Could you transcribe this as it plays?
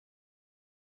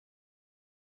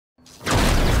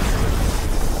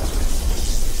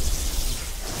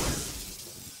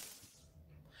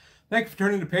Thank you for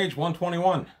turning to page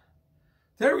 121.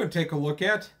 Today we're going to take a look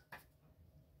at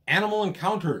Animal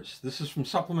Encounters. This is from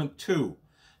Supplement 2.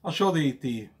 I'll show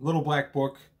the Little Black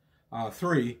Book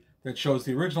 3 that shows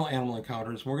the original Animal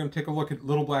Encounters. We're going to take a look at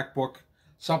Little Black Book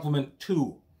Supplement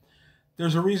 2.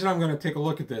 There's a reason I'm going to take a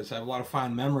look at this. I have a lot of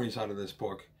fond memories out of this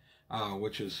book,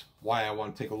 which is why I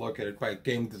want to take a look at it by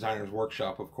Game Designer's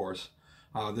Workshop, of course.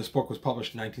 This book was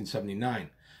published in 1979.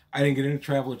 I didn't get into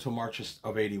Traveler until March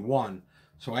of '81.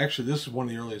 So actually, this is one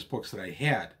of the earliest books that I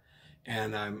had.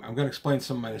 And I'm going to explain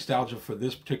some of my nostalgia for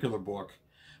this particular book.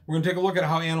 We're going to take a look at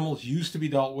how animals used to be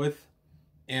dealt with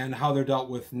and how they're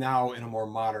dealt with now in a more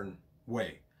modern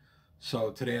way. So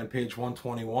today on page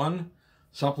 121,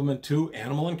 Supplement 2,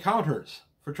 Animal Encounters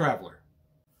for Traveler.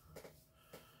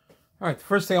 All right, the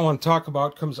first thing I want to talk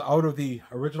about comes out of the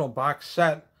original box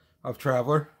set of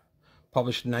Traveler,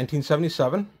 published in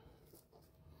 1977.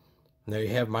 And there you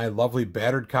have my lovely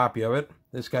battered copy of it.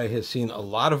 This guy has seen a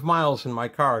lot of miles in my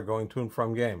car going to and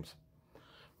from games.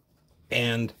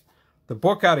 And the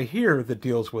book out of here that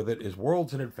deals with it is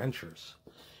Worlds and Adventures.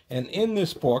 And in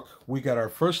this book, we got our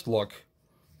first look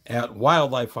at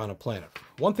wildlife on a planet.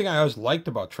 One thing I always liked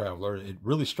about Traveler, it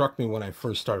really struck me when I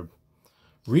first started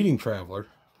reading Traveler,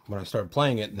 when I started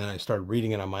playing it and then I started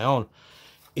reading it on my own,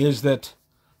 is that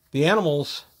the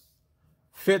animals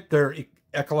fit their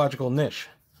ecological niche.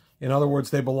 In other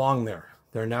words, they belong there.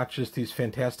 They're not just these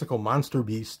fantastical monster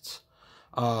beasts,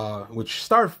 which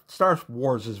Star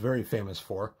Wars is very famous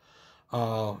for.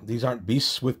 These aren't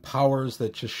beasts with powers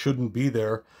that just shouldn't be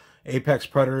there. Apex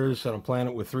predators on a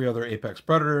planet with 3 other apex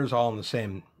predators, all in the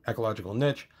same ecological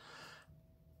niche.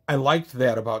 I liked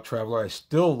that about Traveler. I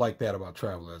still like that about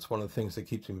Traveler. It's one of the things that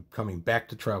keeps me coming back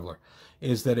to Traveler,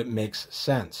 is that it makes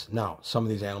sense. Now, some of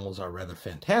these animals are rather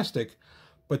fantastic,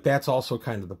 but that's also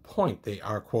kind of the point. They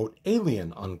are, quote,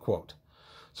 alien, unquote.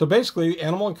 So basically,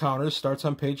 Animal Encounters starts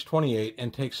on page 28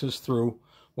 and takes us through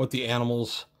what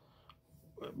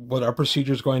our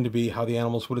procedure is going to be, how the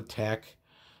animals would attack,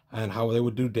 and how they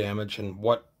would do damage, and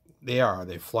what they are. Are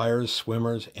they flyers,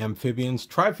 swimmers, amphibians,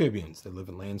 trifibians? They live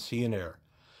in land, sea, and air.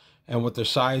 And what their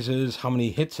size is, how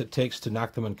many hits it takes to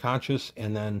knock them unconscious,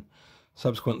 and then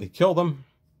subsequently kill them.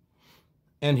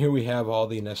 And here we have all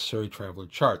the necessary Traveler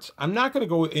charts. I'm not going to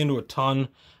go into a ton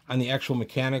on the actual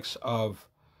mechanics of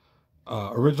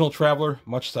original Traveler,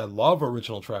 much as I love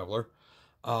original Traveler.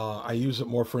 I use it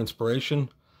more for inspiration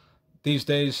these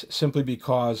days, simply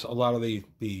because a lot of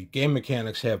the game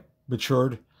mechanics have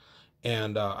matured,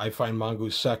 and I find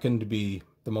Mongoose 2nd to be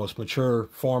the most mature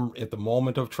form at the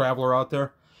moment of Traveler out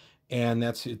there, and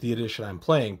that's the edition I'm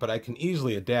playing, but I can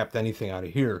easily adapt anything out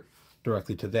of here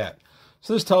directly to that.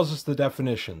 So this tells us the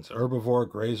definitions: herbivore,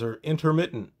 grazer,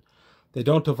 intermittent. They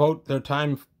don't devote their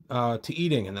time to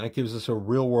eating, and then it gives us a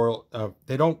real world,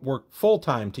 they don't work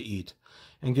full-time to eat,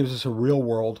 and gives us a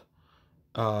real-world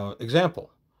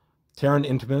example. Terran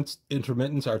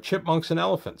intermittents are chipmunks and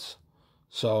elephants.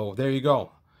 So there you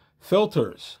go.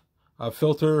 Filters. A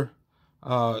filter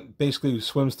basically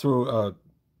swims through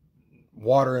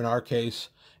water, in our case,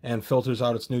 and filters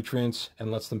out its nutrients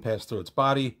and lets them pass through its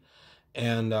body.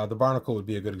 And the barnacle would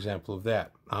be a good example of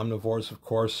that. Omnivores, of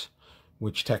course,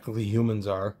 which technically humans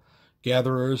are.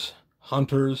 Gatherers,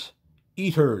 hunters,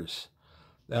 eaters.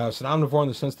 It's an omnivore in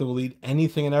the sense that will eat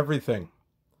anything and everything.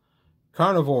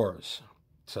 Carnivores,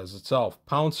 says itself.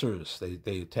 Pouncers,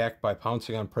 they attack by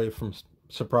pouncing on prey from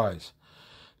surprise.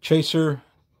 Chaser,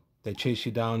 they chase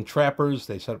you down. Trappers,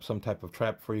 they set up some type of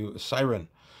trap for you. A siren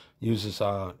uses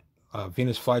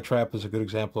Venus flytrap is a good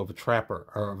example of a trapper,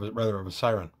 or rather of a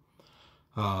siren.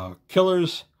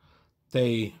 Killers,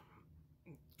 they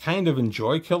kind of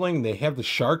enjoy killing. They have the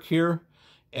shark here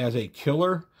as a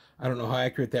killer. I don't know how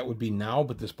accurate that would be now,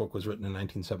 but this book was written in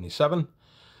 1977.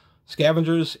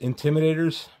 Scavengers,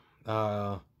 intimidators.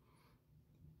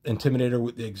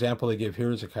 Intimidator, the example they give here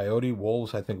is a coyote.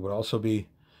 Wolves, I think, would also be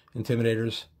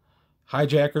intimidators.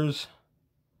 Hijackers,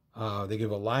 they give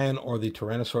a lion or the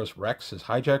Tyrannosaurus Rex as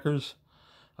hijackers.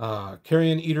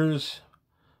 Carrion eaters,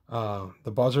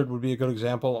 the buzzard would be a good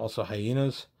example. Also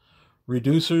hyenas.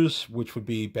 Reducers, which would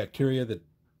be bacteria that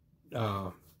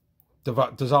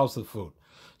dissolves the food.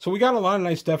 So we got a lot of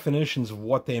nice definitions of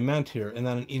what they meant here. And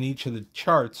then in each of the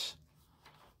charts,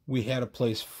 we had a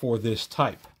place for this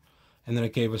type. And then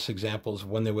it gave us examples of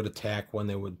when they would attack, when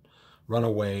they would run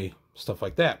away, stuff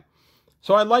like that.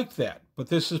 So I liked that, but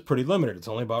this is pretty limited. It's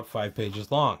only about 5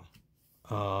 pages long.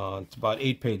 It's about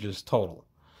 8 pages total.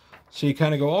 So you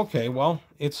kind of go, okay, well,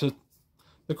 it's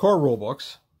the core rule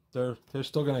books. They're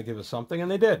still going to give us something,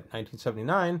 and they did.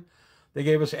 1979, they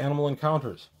gave us Animal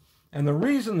Encounters. And the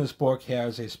reason this book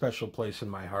has a special place in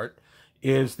my heart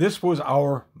is this was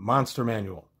our monster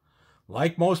manual.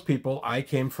 Like most people, I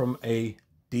came from a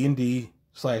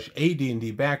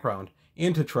D&D/AD&D background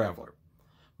into Traveller.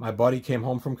 My buddy came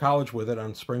home from college with it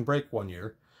on spring break one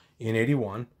year in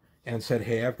 '81 and said,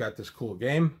 hey, I've got this cool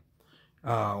game.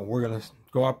 We're going to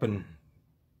go up and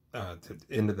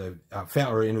into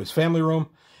his family room,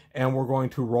 and we're going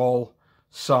to roll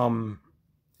some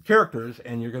characters,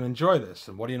 and you're going to enjoy this.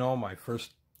 And what do you know? My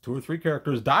first 2 or 3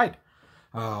 characters died.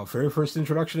 Very first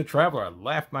introduction to Traveller. I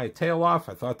laughed my tail off.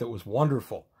 I thought that was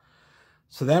wonderful.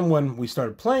 So then when we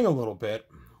started playing a little bit,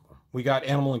 we got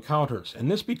Animal Encounters, and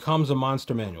this becomes a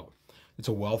monster manual. It's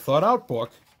a well thought out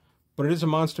book, but it is a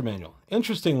monster manual.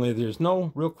 Interestingly, there's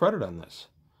no real credit on this,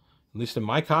 at least in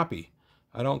my copy.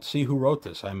 I don't see who wrote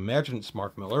this. I imagine it's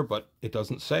Mark Miller, but it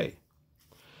doesn't say.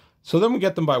 So then we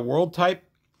get them by world type.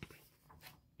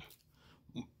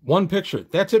 1 picture.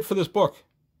 That's it for this book.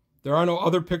 There are no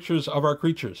other pictures of our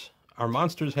creatures. Our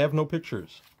monsters have no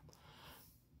pictures.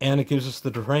 And it gives us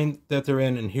the terrain that they're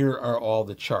in, and here are all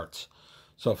the charts.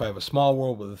 So if I have a small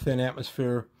world with a thin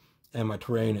atmosphere and my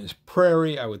terrain is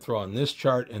prairie, I would throw on this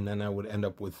chart, and then I would end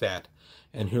up with that.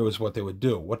 And here is what they would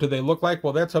do. What do they look like?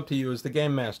 Well, that's up to you as the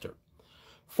game master.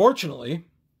 Fortunately,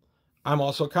 I'm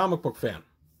also a comic book fan.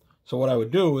 So what I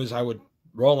would do is I would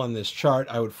roll on this chart.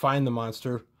 I would find the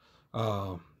monster,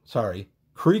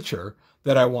 creature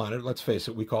that I wanted. Let's face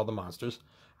it, we call them monsters.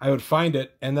 I would find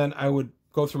it, and then I would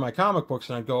go through my comic books,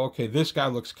 and I'd go, okay, this guy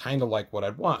looks kind of like what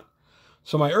I'd want.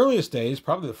 So my earliest days,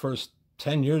 probably the first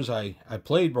 10 years I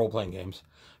played role-playing games,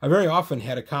 I very often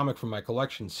had a comic from my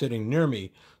collection sitting near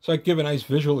me, so I could give a nice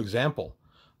visual example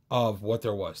of what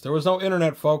there was. There was no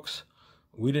internet, folks.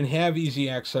 We didn't have easy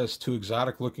access to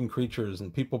exotic-looking creatures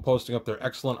and people posting up their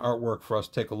excellent artwork for us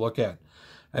to take a look at.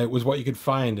 It was what you could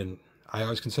find, and I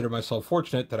always considered myself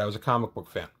fortunate that I was a comic book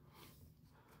fan.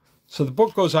 So the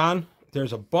book goes on.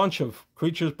 There's a bunch of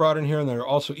creatures brought in here, and there are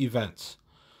also events.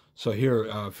 So here,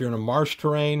 if you're in a marsh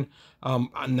terrain,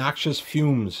 noxious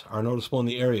fumes are noticeable in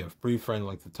the area. Breathe for any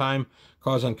length of time,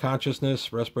 cause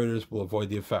unconsciousness. Respirators will avoid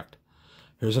the effect.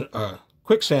 Here's a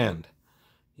quicksand.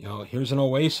 Here's an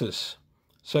oasis.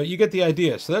 So you get the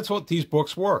idea. So that's what these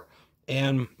books were.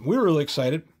 And we were really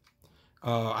excited.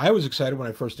 I was excited when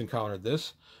I first encountered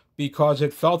this because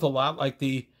it felt a lot like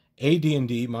the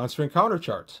AD&D Monster Encounter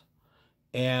charts.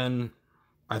 And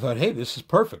I thought, hey, this is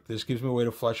perfect. This gives me a way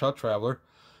to flesh out Traveller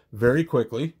very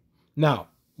quickly. Now,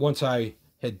 once I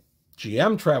had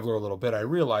GM Traveller a little bit, I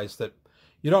realized that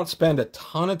you don't spend a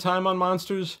ton of time on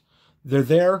monsters. They're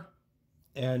there,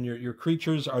 and your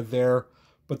creatures are there,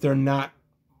 but they're not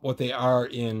what they are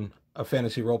in a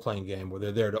fantasy role-playing game where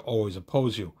they're there to always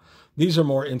oppose you. These are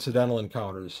more incidental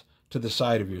encounters to the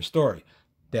side of your story.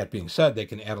 That being said, they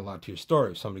can add a lot to your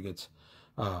story. If somebody gets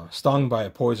stung by a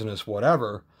poisonous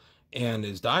whatever and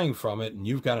is dying from it, and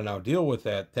you've got to now deal with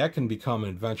that, that can become an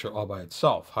adventure all by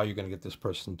itself, how you're going to get this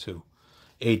person to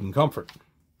aid and comfort.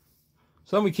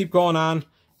 So then we keep going on,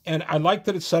 and I like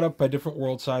that it's set up by different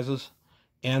world sizes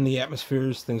and the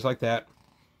atmospheres, things like that.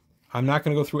 I'm not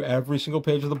going to go through every single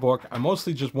page of the book. I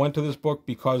mostly just went to this book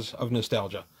because of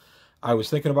nostalgia. I was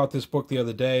thinking about this book the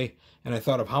other day, and I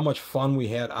thought of how much fun we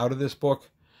had out of this book,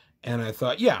 and I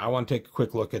thought, yeah, I want to take a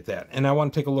quick look at that. And I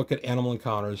want to take a look at Animal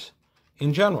Encounters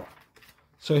in general.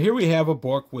 So here we have a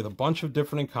book with a bunch of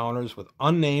different encounters with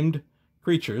unnamed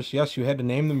creatures. Yes, you had to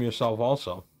name them yourself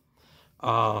also.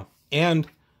 And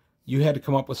you had to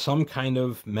come up with some kind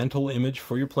of mental image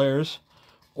for your players.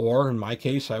 Or in my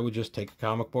case, I would just take a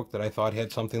comic book that I thought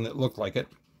had something that looked like it.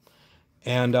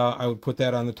 And I would put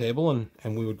that on the table,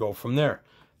 and we would go from there.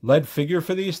 Lead figure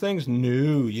for these things?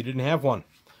 No, you didn't have one.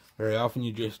 Very often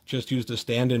you just used a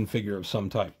stand-in figure of some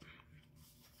type.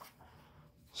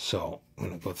 So I'm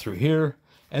going to go through here.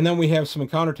 And then we have some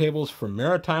encounter tables for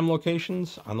maritime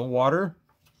locations on the water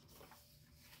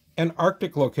and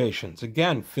Arctic locations.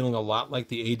 Again, feeling a lot like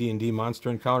the AD&D Monster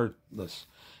Encounter list.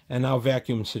 And now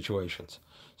vacuum situations.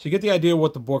 So you get the idea of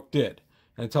what the book did.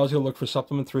 And it tells you to look for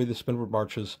Supplement 3, the Spinward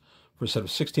Marches, for a set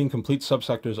of 16 complete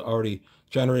subsectors already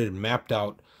generated and mapped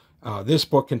out. This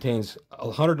book contains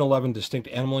 111 distinct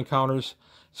animal encounters,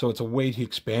 so it's a way to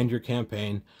expand your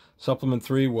campaign. Supplement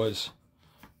 3 was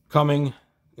coming.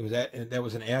 That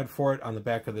was an ad for it on the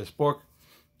back of this book,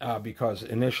 because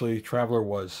initially Traveller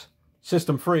was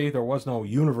system free. There was no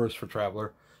universe for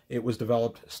Traveller. It was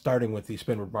developed starting with the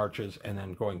Spinward Marches and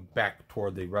then going back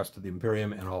toward the rest of the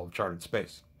Imperium and all of Charted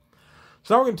Space.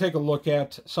 So now we're going to take a look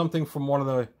at something from one of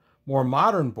the more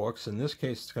modern books. In this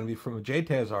case, it's going to be from a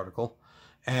JTAS article,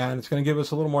 and it's going to give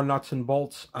us a little more nuts and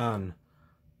bolts on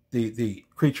the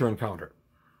creature encounter.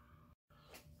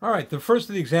 All right, the first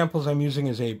of the examples I'm using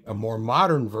is a more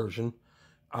modern version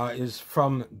is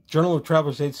from Journal of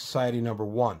Traveler's Aid Society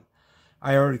 #1.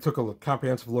 I already took a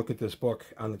comprehensive look at this book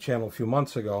on the channel a few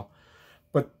months ago,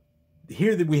 but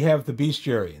here that we have the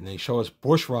bestiary, and they show us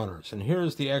bush runners, and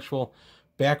here's the actual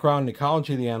background and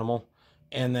ecology of the animal,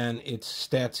 and then its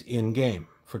stats in game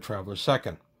for Traveler's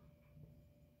Second.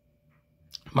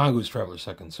 Mongoose Traveler's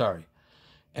Second, sorry.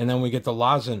 And then we get the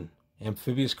Lozin,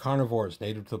 amphibious carnivores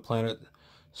native to the planet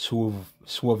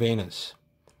Suavenus.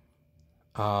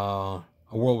 A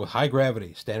world with high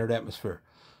gravity, standard atmosphere.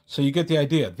 So you get the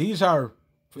idea. These are,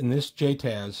 in this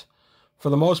JTAS, for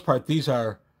the most part, these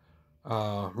are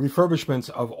refurbishments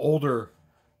of older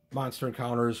monster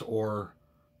encounters or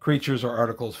creatures or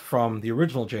articles from the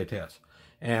original JTAS.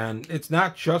 And it's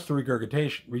not just a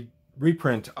regurgitation,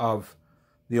 reprint of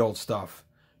the old stuff.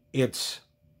 It's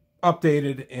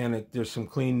updated, and there's some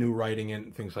clean new writing in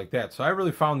and things like that. So I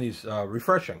really found these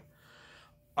refreshing.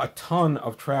 A ton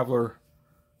of Traveler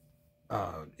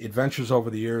adventures over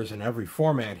the years in every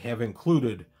format have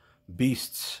included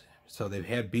beasts. So they've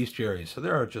had bestiaries. So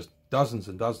there are just dozens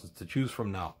and dozens to choose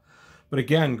from now. But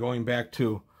again, going back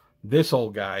to this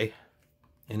old guy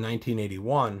in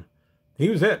 1981, he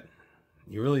was it.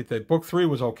 You really, the book 3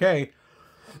 was okay,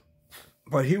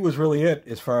 but he was really it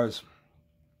as far as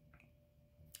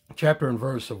chapter and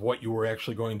verse of what you were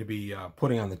actually going to be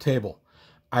putting on the table.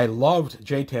 I loved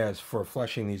JTAS for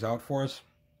fleshing these out for us.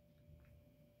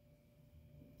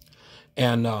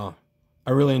 And I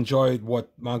really enjoyed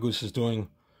what Mongoose is doing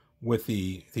with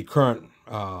the current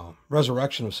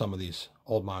resurrection of some of these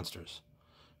old monsters.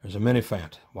 There's a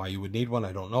Minifant. Why you would need one,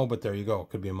 I don't know, but there you go. It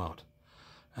could be a mount.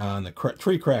 And the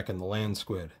tree kraken, the land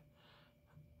squid.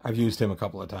 I've used him a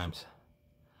couple of times.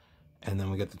 And then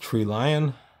we get the tree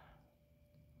lion,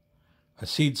 a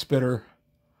seed spitter,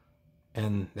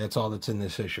 and that's all that's in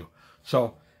this issue.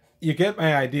 So you get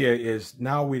my idea is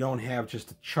now we don't have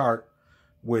just a chart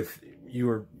with you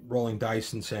were rolling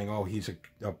dice and saying, oh, he's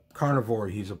a carnivore,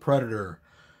 he's a predator.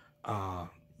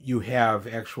 You have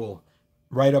actual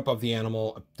write-up of the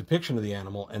animal, a depiction of the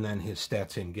animal, and then his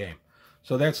stats in game.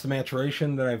 So that's the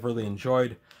maturation that I've really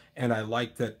enjoyed, and I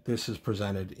like that this is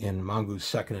presented in Mongoose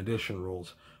 2nd edition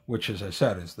rules, which, as I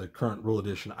said, is the current rule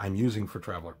edition I'm using for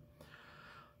Traveler.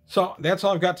 So that's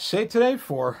all I've got to say today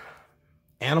for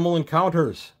Animal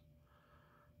Encounters.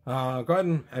 Go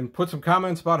ahead and put some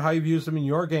comments about how you've used them in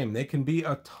your game. They can be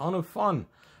a ton of fun.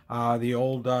 The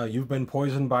old, you've been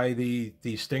poisoned by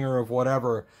the stinger of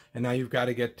whatever, and now you've got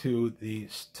to get to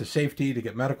safety to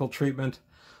get medical treatment.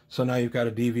 So now you've got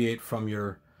to deviate from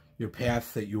your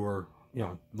path that you were,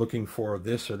 looking for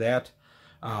this or that.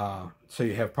 So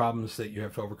you have problems that you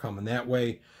have to overcome in that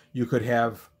way. You could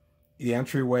have the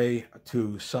entryway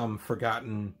to some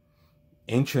forgotten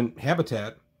ancient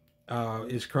habitat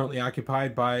is currently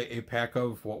occupied by a pack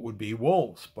of what would be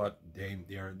wolves, but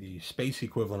they are the space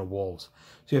equivalent of wolves.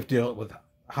 So you have to deal with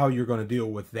how you're going to deal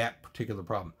with that particular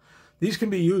problem. These can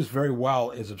be used very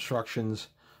well as obstructions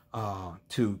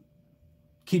to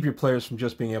keep your players from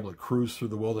just being able to cruise through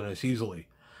the wilderness easily.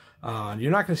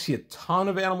 You're not going to see a ton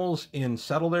of animals in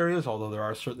settled areas, although there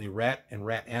are certainly rat and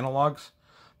rat analogs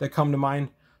that come to mind.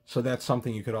 So that's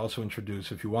something you could also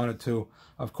introduce if you wanted to.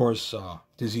 Of course,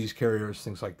 disease carriers,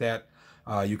 things like that.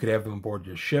 You could have them aboard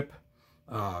your ship.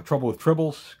 Trouble with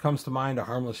tribbles comes to mind, a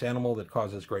harmless animal that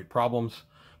causes great problems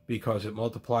because it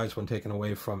multiplies when taken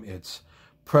away from its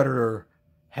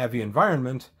predator-heavy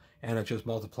environment, and it just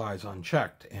multiplies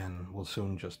unchecked and will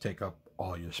soon just take up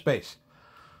all your space.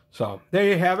 So there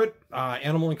you have it,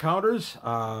 Animal Encounters.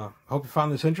 Hope you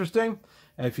found this interesting.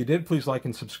 And if you did, please like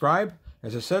and subscribe.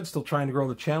 As I said, still trying to grow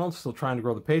the channel, still trying to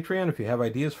grow the Patreon. If you have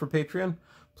ideas for Patreon,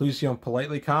 please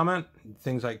politely comment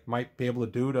things I might be able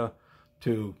to do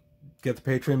to get the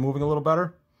Patreon moving a little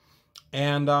better.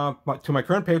 And to my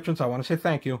current patrons, I want to say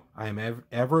thank you. I am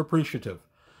ever appreciative.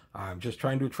 I'm just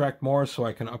trying to attract more so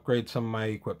I can upgrade some of my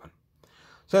equipment.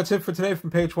 So that's it for today from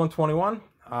page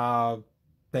 121.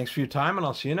 Thanks for your time, and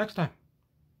I'll see you next time.